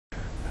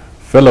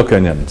Fellow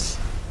Kenyans,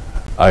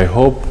 I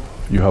hope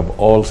you have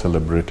all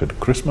celebrated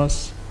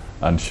Christmas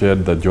and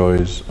shared the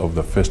joys of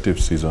the festive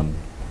season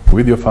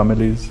with your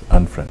families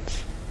and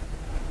friends.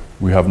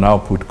 We have now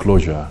put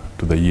closure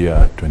to the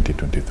year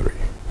 2023.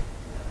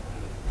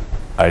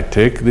 I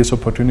take this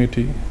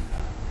opportunity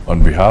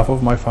on behalf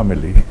of my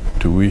family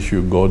to wish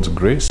you God's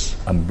grace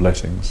and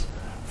blessings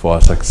for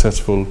a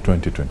successful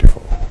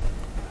 2024.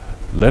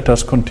 Let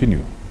us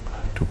continue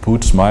to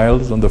put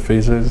smiles on the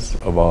faces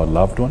of our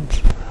loved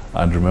ones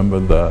and remember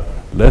the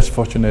less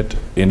fortunate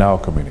in our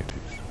communities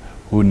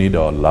who need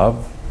our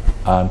love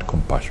and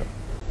compassion.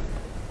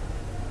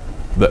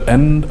 The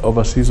end of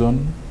a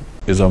season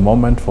is a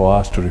moment for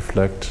us to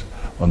reflect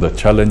on the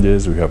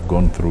challenges we have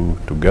gone through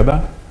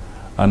together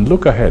and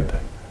look ahead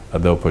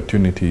at the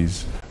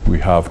opportunities we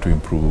have to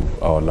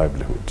improve our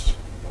livelihoods.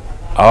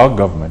 Our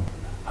government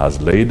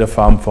has laid a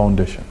firm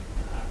foundation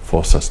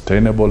for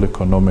sustainable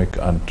economic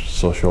and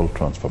social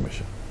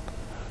transformation.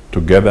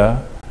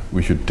 Together,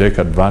 we should take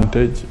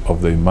advantage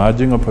of the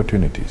emerging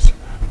opportunities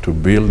to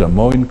build a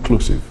more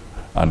inclusive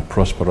and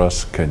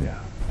prosperous Kenya.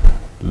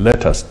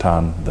 Let us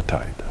turn the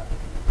tide.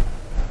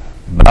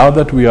 Now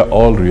that we are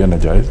all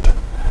re-energized,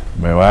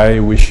 may I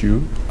wish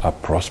you a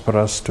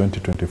prosperous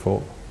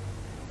 2024.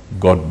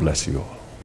 God bless you all.